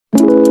Hello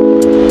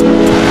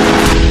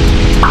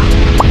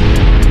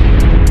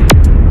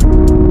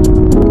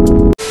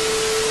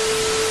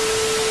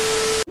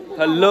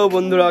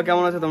বন্ধুরা,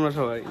 কেমন আছো তোমরা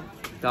সবাই?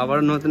 তো আবার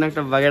নতুন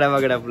একটা বাগেড়া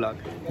বাগেড়া ব্লগ।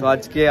 তো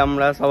আজকে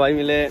আমরা সবাই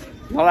মিলে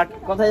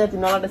কোথায় যাচ্ছি?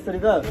 নলাটেশ্বরী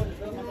তো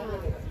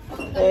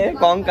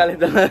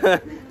কঙ্কালীতলা।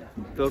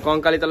 তো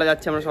কঙ্কালীতলা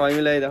যাচ্ছি আমরা সবাই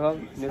মিলে। দেখো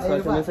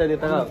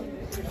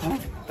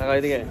দেখো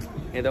এদিকে,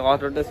 এই দেখো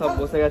অটোতে সব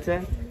বসে গেছে,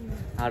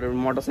 আর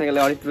মোটর সাইকেলে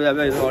অরিত্র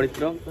যাবে।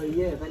 অরিত্র,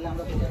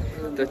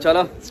 তো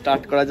চলো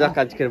স্টার্ট করা যাক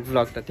আজকের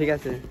ব্লগটা, ঠিক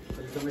আছে?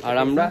 আর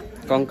আমরা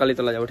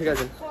কঙ্কালীতলা যাবো, ঠিক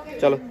আছে?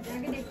 চলো।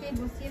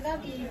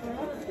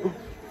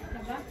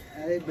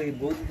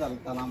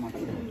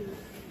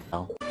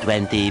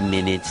 20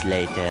 minutes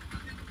later.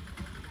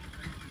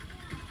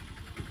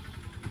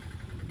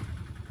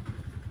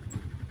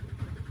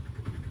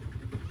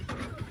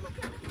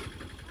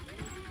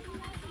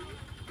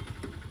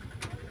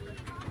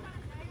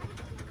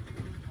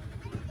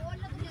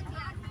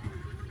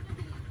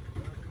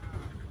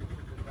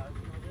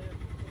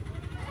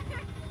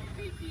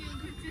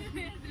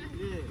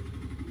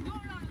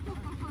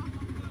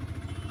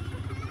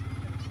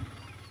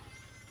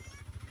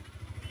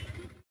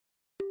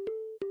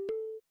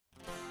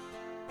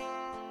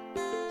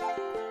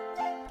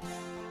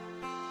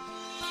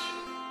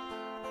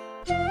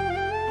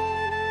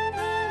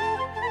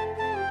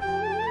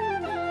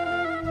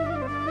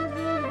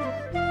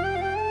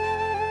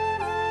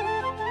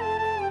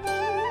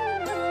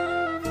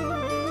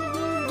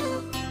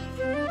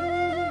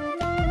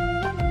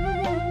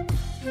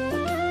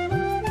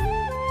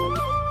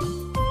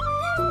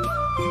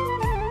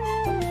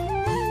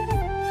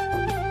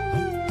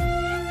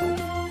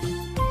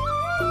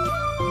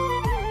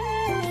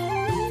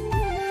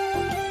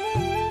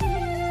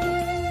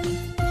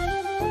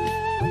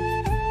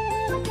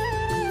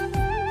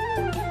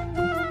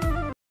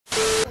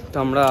 তো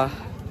আমরা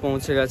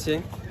পৌঁছে গেছি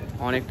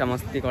অনেকটা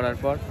মস্তি করার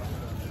পর।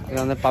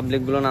 এখানে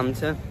পাবলিক গুলো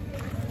নামছে,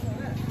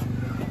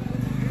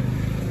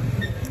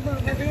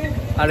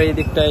 আর এই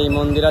দিকটা এই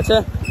মন্দির আছে।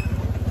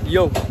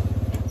 ইয়ো,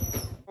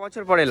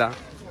 বছর পর এলা,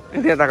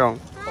 এদিকে তাকাও।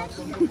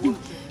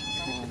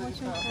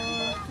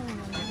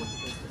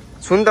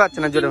 শুনতে পাচ্ছে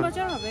না জোরে?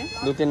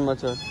 2-3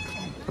 বছর।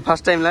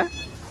 ফার্স্ট টাইম না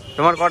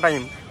তোমার? ক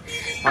টাইম?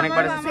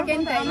 অনেকবার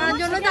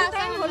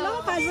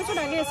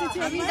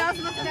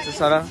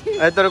সারা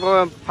এই তোর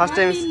ফার্স্ট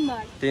টাইম?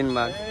 3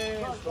 বার।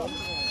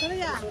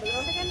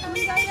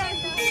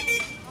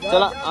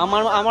 চলো,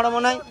 আমার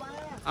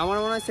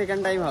মনে হয়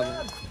সেকেন্ড টাইম হবে,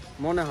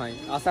 মনে হয়,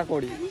 আশা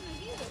করি।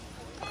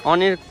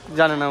 অনেক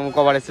জানে না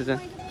কবার এসেছে।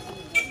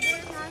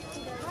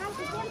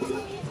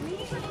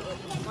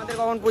 আমাদের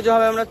কখন পুজো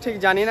হবে আমরা ঠিক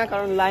জানি না,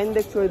 কারণ লাইন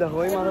দেখছো, ওই দেখো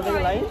ওই মাথা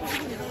থেকে লাইন।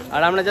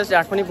 আর আমরা জাস্ট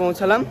এখনই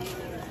পৌঁছালাম।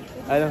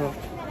 এই দেখো,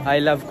 আই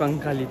লাভ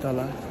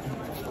কঙ্কালীতলা।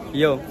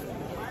 ইয়ো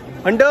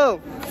হন্টু,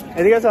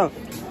 এদিকে এসো।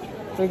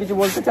 তুমি কিছু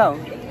বলতে চাও?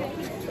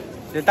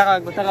 তাকাও,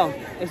 একবার তাকাও,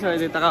 এসো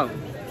এদিকে তাকাও,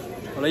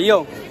 বলো ইয়ো।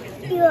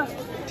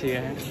 ঠিক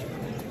আছে।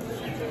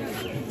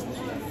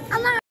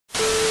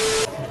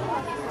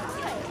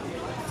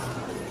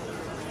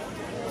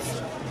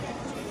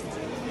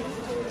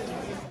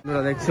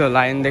 দেখছো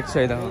লাইন দেখছো,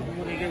 এই দেখো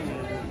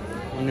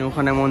মানে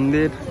ওখানে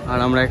মন্দির, আর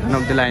আমরা এখানে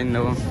অব্দি লাইন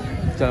দেবো।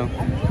 চলো,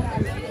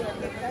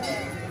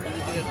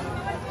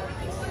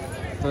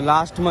 तो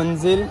लास्ट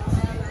मंजिल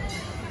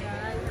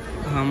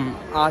हम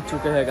आ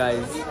चुके हैं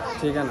गाइस,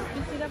 ठीक है ना?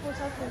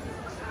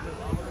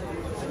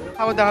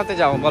 आओ दिखाते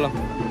जाओ, बोलो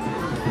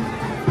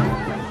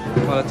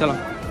बोलो, चलो।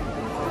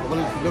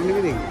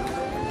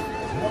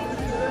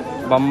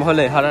 बम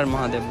भोले, हर हर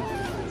महादेव।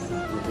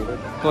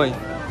 कोई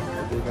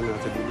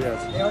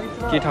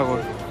की ठाकुर?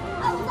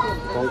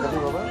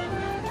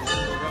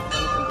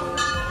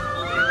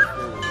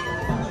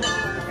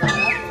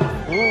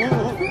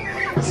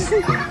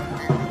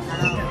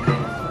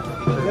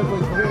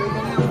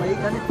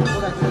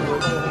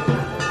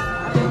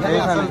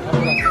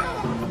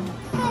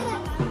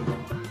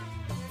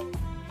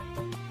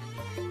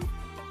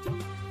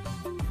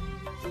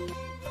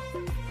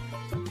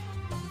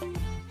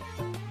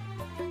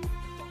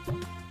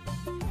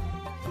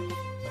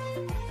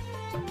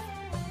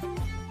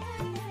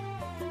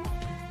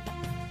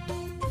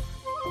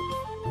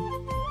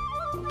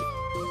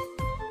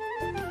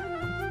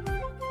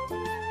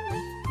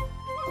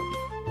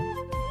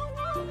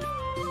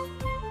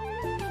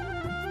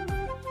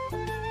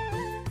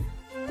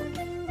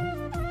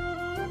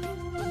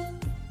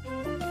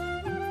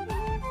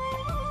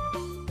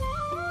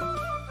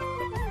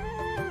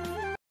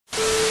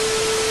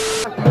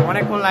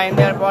 অনেকক্ষণ লাইন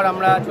দেওয়ার পর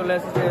আমরা চলে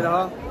এসেছি।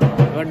 দেখো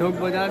এবার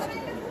ঢুকবো জাস্ট,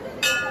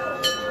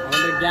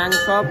 আমাদের গ্যাং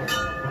সব।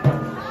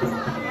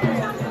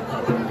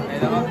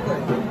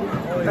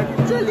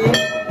 চলিয়ে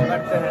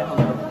করতে হ্যাঁ।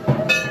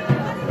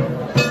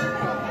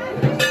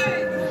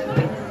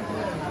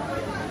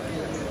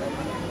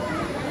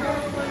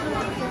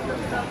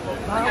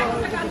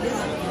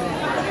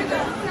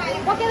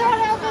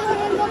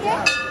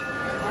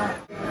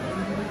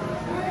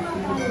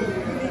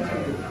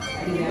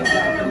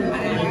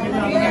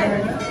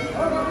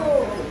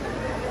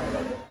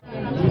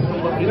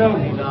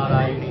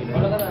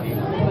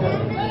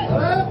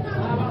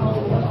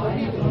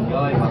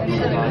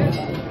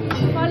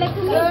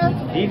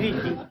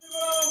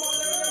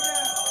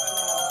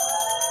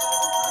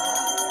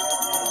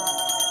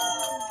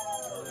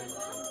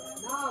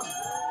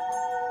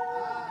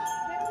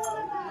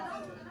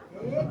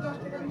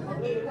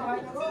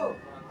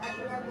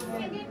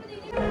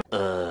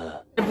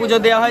 পুজো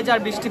দেওয়া হয়েছে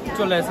আর বৃষ্টি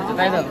চলে এসেছে,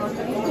 তাই তো?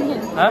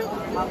 হ্যাঁ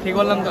ঠিক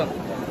বললাম তো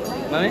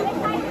মানে?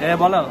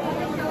 বলো,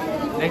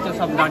 দেখছো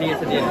সব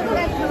দাঁড়িয়েছে দিয়ে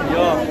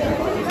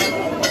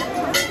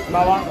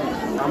বাবা,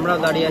 আমরাও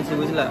দাঁড়িয়ে আছি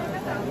বুঝলা।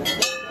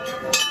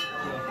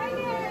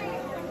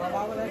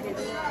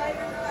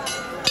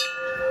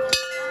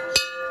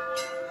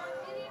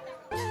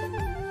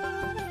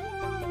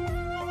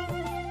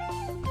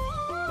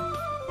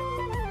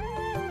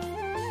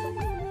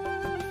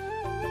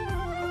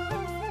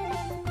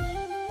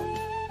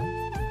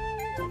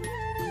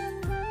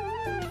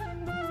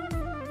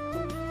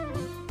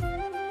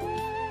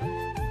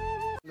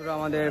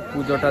 আমাদের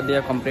পুজোটা দিয়ে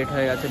কমপ্লিট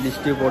হয়ে গেছে,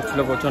 বৃষ্টিও পড়ছিল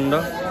প্রচন্ড,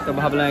 তো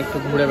ভাবলাম একটু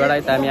ঘুরে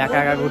বেড়াই, তাই আমি একা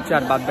একা ঘুরছি,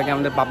 আর বাদ বাকি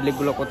আমাদের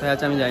পাবলিকগুলো কোথায়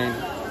আছে আমি জানি না,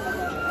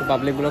 তো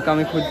পাবলিকগুলোকে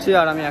আমি খুঁজছি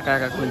আর আমি একা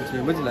একা খুঁজছি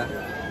বুঝলা।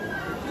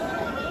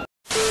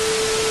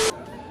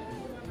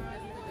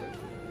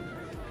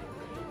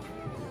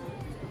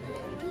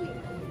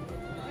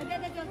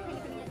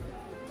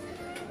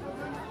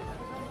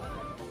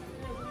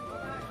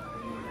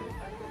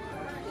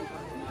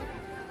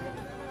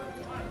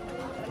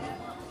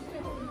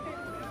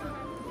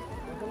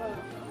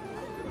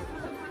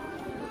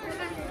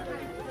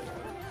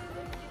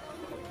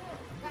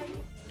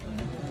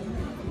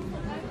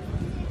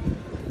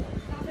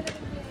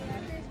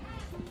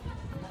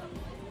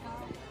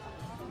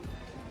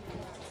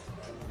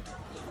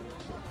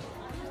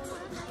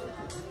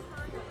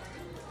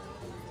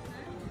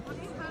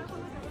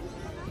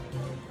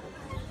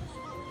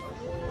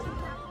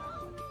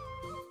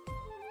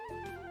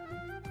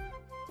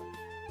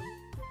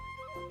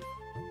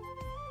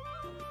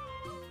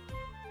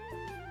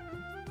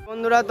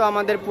 বন্ধুরা, তো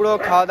আমাদের পুরো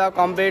খাওয়া দাওয়া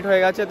কমপ্লিট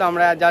হয়ে গেছে, তো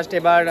আমরা জাস্ট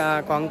এবার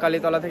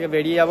কঙ্কালীতলা থেকে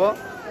বেরিয়ে যাব।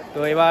 তো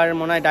এবার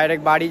মনে হয়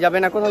ডাইরেক্ট বাড়ি যাবে,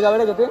 না কোথাও যাবে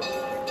না যেতে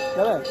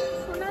যাবে?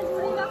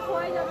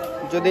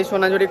 যদি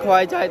সোনাঝুরি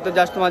খোয়াই চাই তো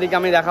জাস্ট তোমাদেরকে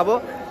আমি দেখাবো,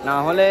 না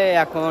হলে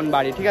এখন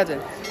বাড়ি, ঠিক আছে?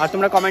 আর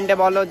তোমরা কমেন্টে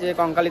বলো যে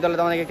কঙ্কালীতলা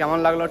তোমাদেরকে কেমন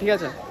লাগলো, ঠিক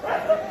আছে?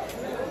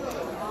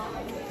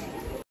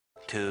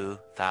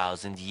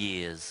 2000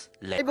 years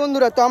এই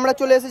বন্ধুরা, তো আমরা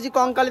চলে এসেছি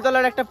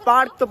কঙ্কালীতলার একটা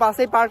পার্ক, তো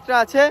পাশেই পার্কটা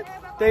আছে,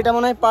 তো এটা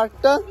মনে হয়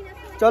পার্কটা।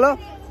 চলো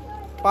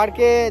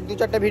পার্কে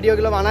 2-4টা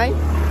ভিডিওগুলো বানাই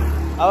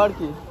আবার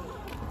কি,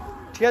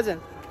 ঠিক আছে?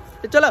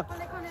 চলো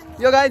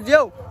ইয়ো গাইস,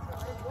 জিও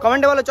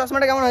কমেন্টে বলো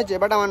চশমাটা কেমন হয়েছে,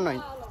 বাট আমার নয়,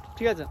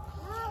 ঠিক আছে?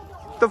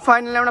 তো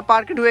ফাইনালি আমরা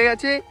পার্কে ঢুকে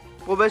গেছি,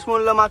 প্রবেশ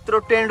মূল্য মাত্র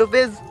 10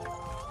 রুপিস।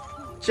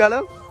 চলো,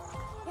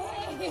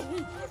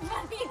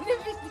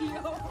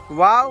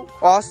 ওয়াও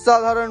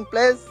অসাধারণ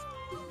place,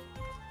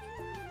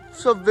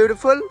 so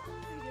beautiful,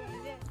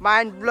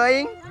 mind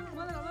blowing.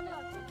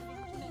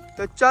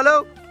 तो चलो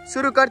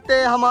शुरू करते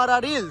हैं हमारा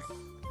रील्स,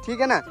 ठीक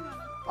है ना?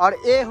 और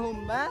ये हूँ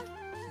मैं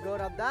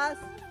गौरव दास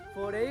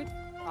 48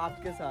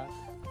 आपके साथ।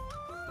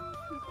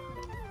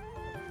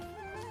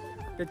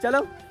 तो चलो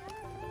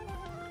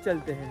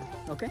चलते हैं,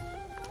 ओके?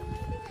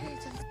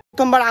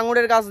 প্রথমবার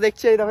আঙুরের গাছ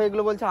দেখছি, এই দেখো,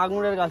 এগুলো বলছে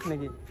আঙুরের গাছ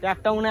নাকি,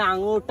 একটা মনে হয়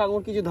আঙুর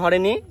টাঙুর কিছু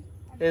ধরেনি,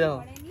 এই দেখো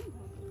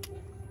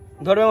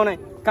ধরবে মনে হয়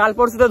কাল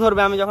পরশু তো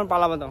ধরবে, আমি যখন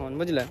পালাবো তখন,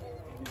 বুঝলে?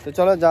 তো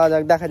চলো যাওয়া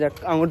যাক, দেখা যাক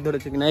আঙুর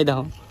ধরেছে কিনা। এই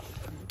দেখো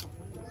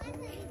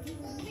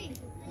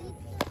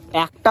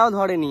একটাও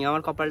ধরেনি,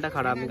 আমার কপালটা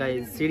খারাপ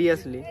গাইস,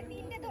 সিরিয়াসলি।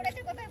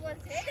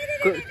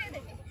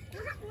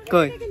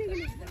 কই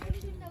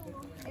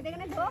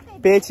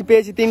পেয়েছি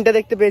পেয়েছি, 3টে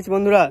দেখতে পেয়েছি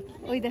বন্ধুরা,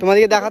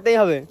 তোমাদেরকে দেখাতেই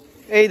হবে।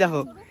 এই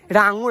দেখো,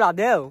 এটা আঙুর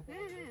আদেও,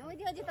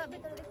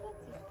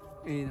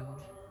 এই দেখো,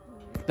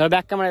 ধর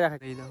ব্যাক ক্যামেরায়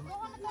দেখাতে, এই দেখো,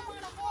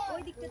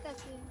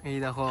 এই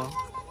দেখো,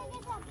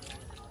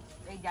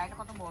 এই জায়গাটা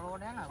কত বড়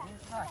বড় না।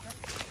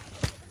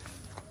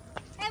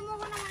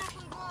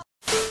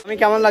 আমি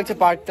কেমন লাগছে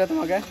পার্কটা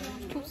তোমাকে?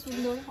 খুব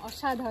সুন্দর,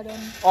 অসাধারণ।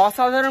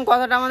 অসাধারণ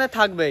কথাটা আমাদের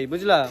থাকবেই,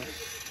 বুঝলা?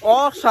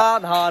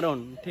 অসাধারণ,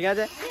 ঠিক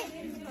আছে?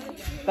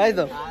 তাই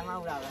তো,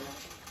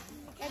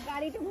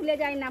 গাড়িটা ভুলে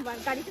যাই না,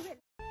 গাড়িটা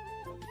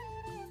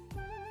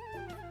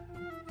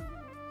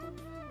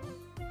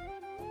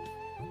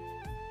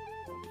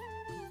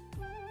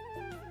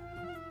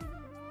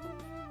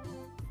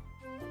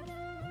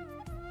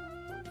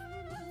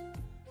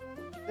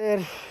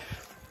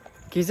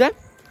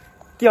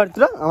কি অর্থ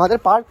আমাদের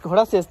পার্ক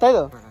ঘোরা শেষ, তাই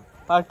তো?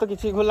 পার্ক তো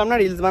কিছুই ঘুরলাম না,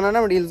 রিলস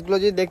বানালাম। রিলসগুলো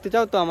যদি দেখতে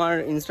চাও তো আমার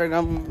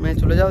ইনস্টাগ্রামে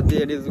চলে যাও,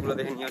 দিয়ে রিলসগুলো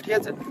দেখে নিও, ঠিক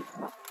আছে?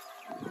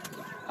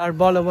 আর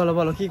বলো বলো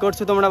বলো কি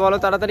করছো তোমরা, বলো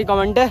তাড়াতাড়ি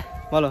কমেন্টে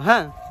বলো।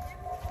 হ্যাঁ,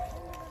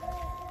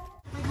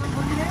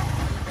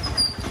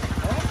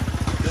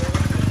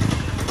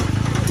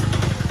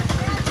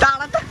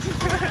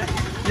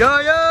 yo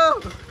yo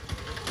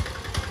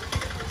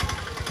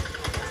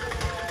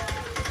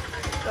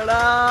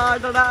tada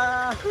tada।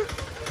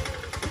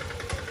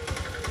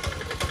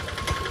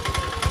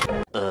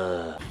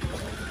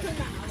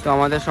 তো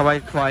আমাদের সবাই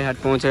খোয়াইহাট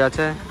পৌঁছে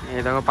গেছে,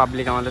 এই দেখো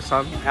পাবলিক আমাদের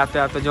সব,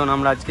 এত জন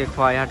আমরা আজকে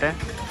খোয়াইহাটে।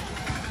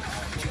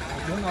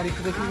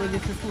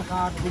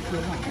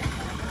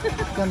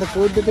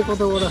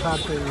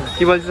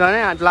 কি বলছিস মানে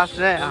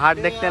লাস্টে হাট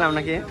দেখতে এলাম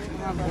নাকি,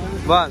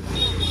 বল?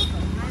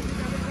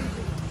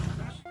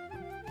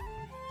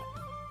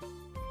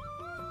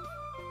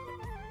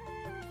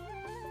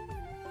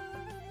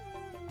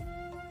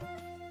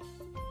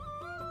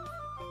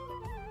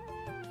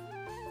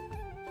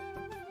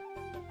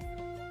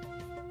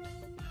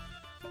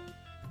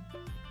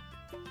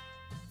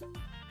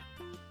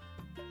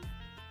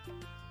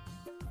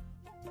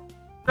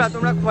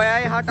 তোমরা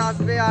খোয়াই হাট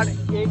আসবে আর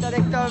এইটা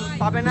দেখতে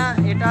পাবে না,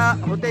 এটা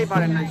হতেই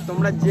পারে না।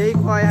 তোমরা যেই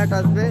খোয়াই হাট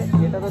আসবে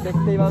এটা তো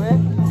দেখতেই পাবে।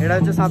 এটা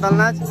হচ্ছে সাঁতাল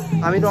নাচ।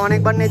 আমি তো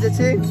অনেকবার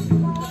নেচেছি,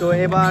 তো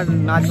এবার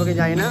নাচবো কি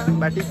জানি না,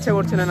 বাট ইচ্ছে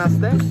করছে না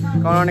নাচতে,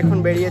 কারণ অনেকক্ষণ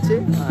বেরিয়েছি।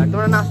 আর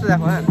তোমরা নাচতে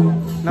দেখো, হ্যাঁ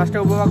নাচটা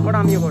উপভোগ করো,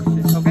 আমিও করছি।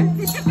 ওকে,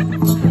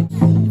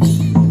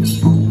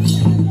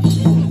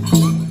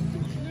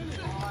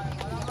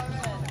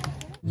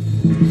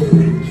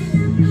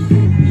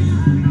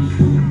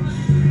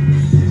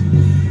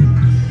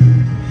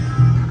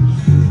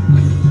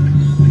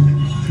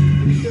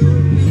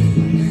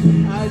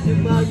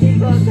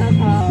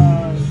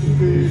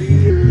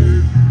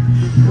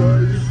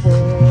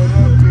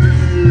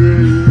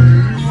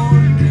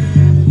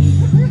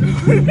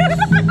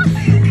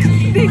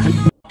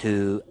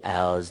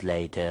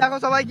 দেখো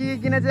সবাই কি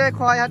কিনেছে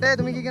খোয়াই হাটে।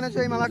 তুমি কি কিনেছো?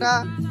 এই মালাটা,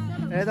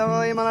 এই দেখো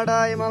এই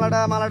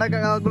মালাটা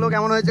গুলো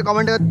কেমন হয়েছে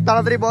কমেন্টে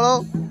তাড়াতাড়ি বলো।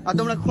 আর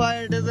তোমরা খোয়াই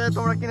হাটে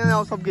তোমরা কিনে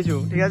নাও সবকিছু,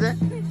 ঠিক আছে?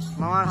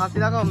 মামার হাসি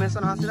দেখো,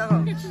 মেসন হাসি দেখো,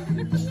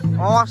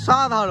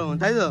 অসাধারণ,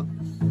 তাই তো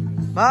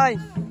ভাই?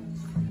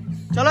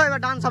 চলো এবার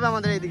ডান্স হবে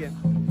আমাদের এইদিকে,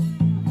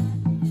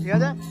 ঠিক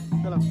আছে?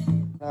 চলো।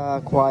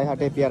 খোয়াই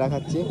হাটে পেয়ারা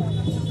খাচ্ছি,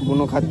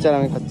 বুনু খাচ্ছে আর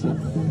আমি খাচ্ছি।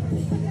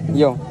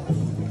 ইয়ো,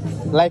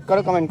 লাইক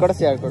করো, কমেন্ট করো,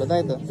 শেয়ার করো,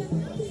 তাই তো?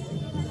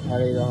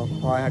 আর এই দেখো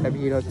খোয়াই হাটে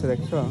ভিড় হচ্ছে,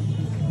 দেখছো?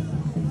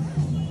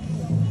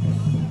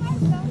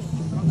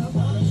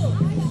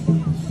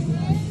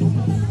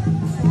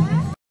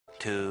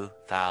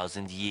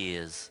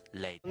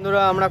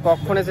 বন্ধুরা আমরা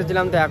কখন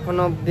এসেছিলাম তো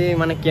এখনো অবধি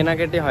মানে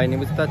কেনাকাটি হয়নি,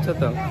 বুঝতে পারছো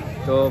তো?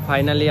 তো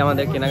ফাইনালি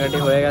আমাদের কেনাকাটি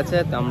হয়ে গেছে,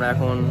 তো আমরা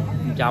এখন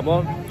যাব।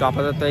 তো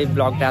আপাতত এই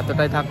ব্লগটা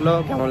এতটাই থাকলো,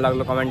 কেমন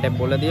লাগলো কমেন্টে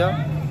বলে দিও,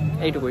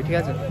 এইটুকুই, ঠিক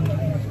আছে?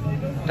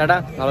 টাটা,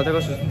 ভালো থেকো,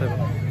 সুস্থ থেকো।